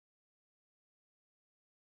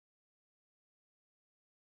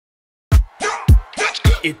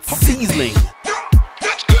It's sizzling.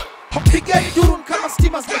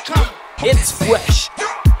 It's fresh.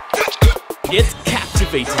 It's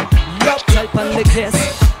captivating.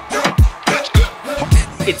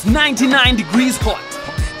 It's 99 degrees hot.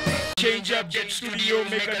 Change up, get studio,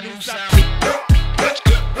 make a new sound.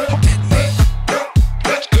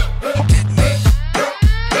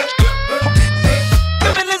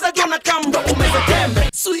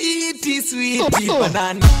 Sweetie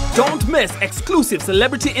banana. Don't miss exclusive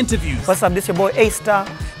celebrity interviews. What's up, this your boy A-Star.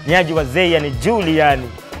 Niaji wazee yani Juliani.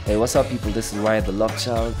 Hey, what's up people, this is Wyatt the Lock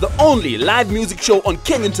Child. The only live music show on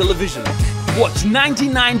Kenyan television. Watch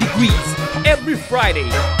 99 Degrees every Friday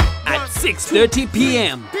at 6:30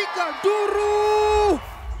 p.m.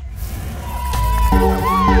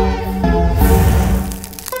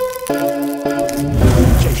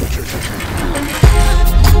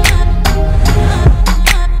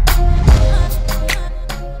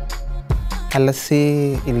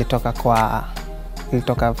 Alasi ilitoka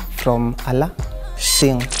from Ala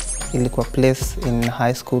Sing. Ilikuwa place in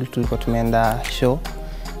high school, tulikuwa tumeenda show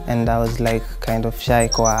and I was like kind of shy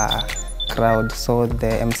kwa crowd, so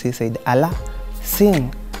the MC said Ala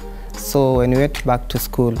Sing. So when we went back to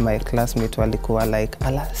school, my classmate walikuwa like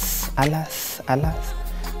alas, alas, alas.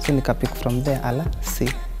 So nika pick from there, Ala Si.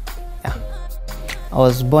 Yeah. I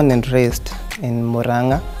was born and raised in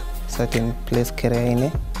Murang'a, certain place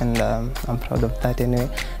Kereine, and I'm proud of that anyway.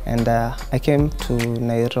 And I came to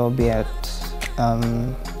Nairobi at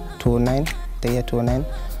 2009, the year 2009,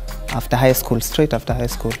 after high school, straight after high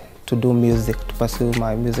school, to do music, to pursue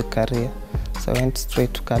my music career. So I went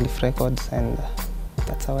straight to Calif Records, and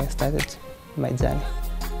that's how I started my journey.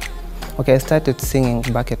 Okay, I started singing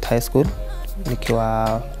back at high school.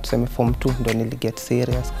 Nikiwa tuseme form 2 ndo niliget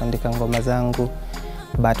serious kuandika ngoma zangu.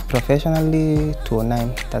 But professionally,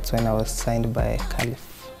 2009, that's when I was signed by Calif.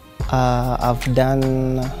 I've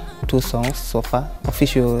done 2 songs so far,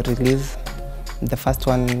 official release. The first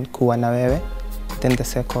one, Kuwa na Wewe, then the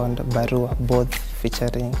second, Barua, both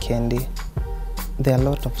featuring Kendi. There are a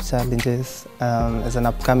lot of challenges as an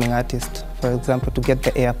upcoming artist. For example, to get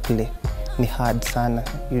the airplay, ni hard sana.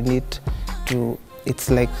 You need to, it's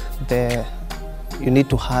like you need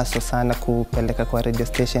to hustle sana kupeleka kwa radio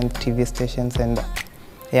station, TV stations, and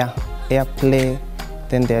yeah, airplay.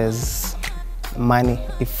 Then there's money.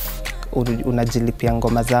 If unajilipia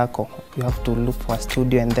ngoma zako, you have to look for a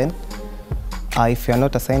studio, and then if you're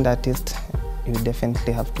not a signed artist, you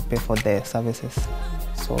definitely have to pay for the services.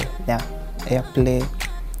 So yeah, airplay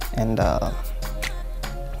and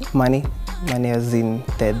money as in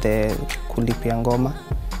the kulipia ngoma,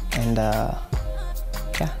 and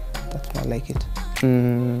yeah, that's more like it.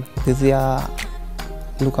 This year,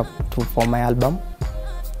 look up for my album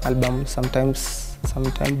sometime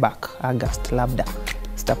back, August labda.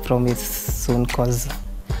 Start promise soon, cause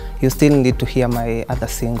you still need to hear my other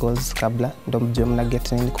singles kabla ndo mjue mna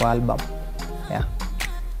get nini kwa album. Yeah.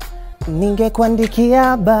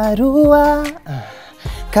 Ningekuandikia barua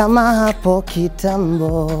kama hapo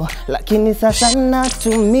kitambo, lakini sasa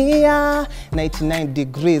natumia 99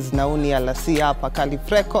 degrees na uni alasi hapa Calif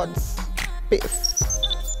Records. Peace.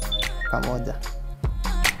 Pamoja.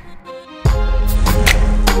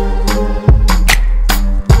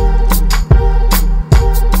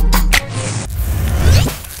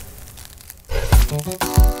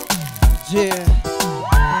 Yeah,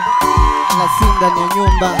 nasinda ni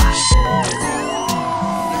nyumba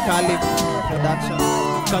Calif Production,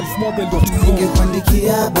 califmobile.com.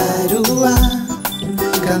 Ningekuandikia barua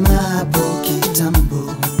kama hapo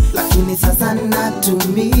kitambo, lakini sasa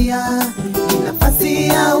natumia nafasi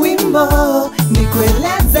ya wimbo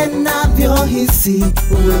nikueleze navyohisi,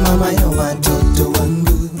 uwe mama ya watoto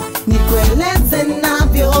wangu. Nikueleze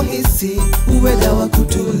navyohisi, uwe dawa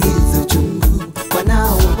kutuliza uchungu.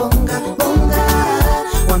 Wanaobonga bonga,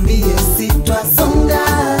 wambie sitwasonga.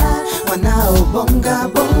 Wanaobonga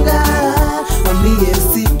bonga, wambie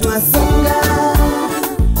sitwasonga.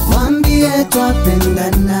 Wambie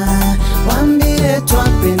twapendana, wambie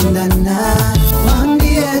twapendana,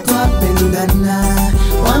 wambie twapendana,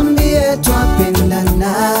 wambie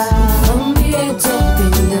twapendana, wambie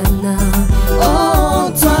twapendana.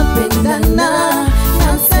 Oh, twapendana,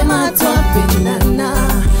 nasema twapendana.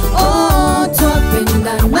 Oh,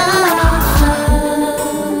 twapendana.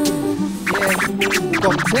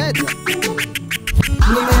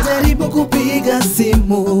 Nimejaribu kupiga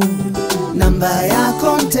simu, namba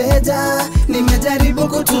yako mteja. Nimejaribu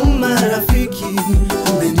kutuma rafiki,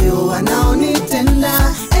 kumbe ndio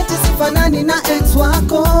wanaonitenda. Eti sifanani na ex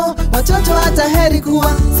wako, watoto hata heri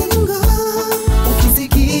kuwa single.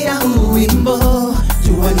 Ukisikia wimbo,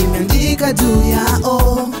 jua nimeandika juu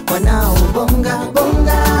yao. Wanaobonga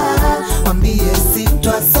bonga,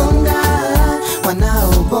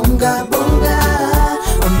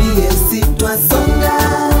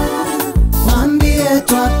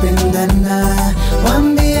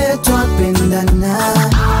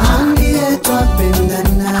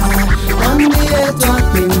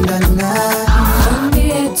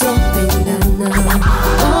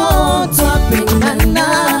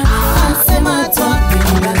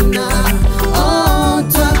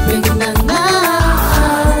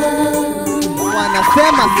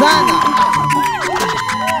 Kazana.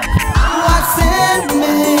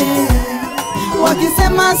 Waseme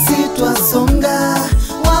wakisema sitwasonga,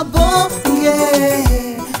 wabonge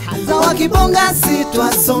hata wakibonga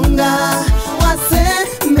sitwasonga.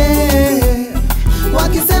 Waseme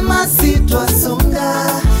wakisema sitwasonga,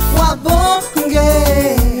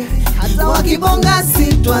 wabonge hata wakibonga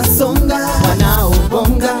sitwasonga.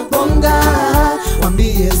 Wanaobonga bonga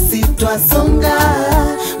wambie sitwasonga,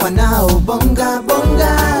 wanaobonga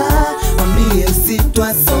bonga wambie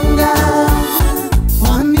sitwasonga.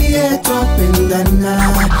 Wambie twapendana,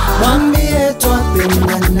 wambie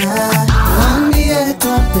twapendana, wambie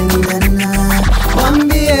twapendana,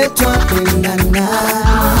 wambie twapendana,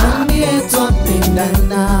 wambie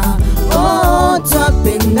twapendana, oh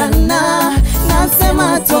twapendana,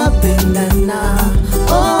 nasema twapendana,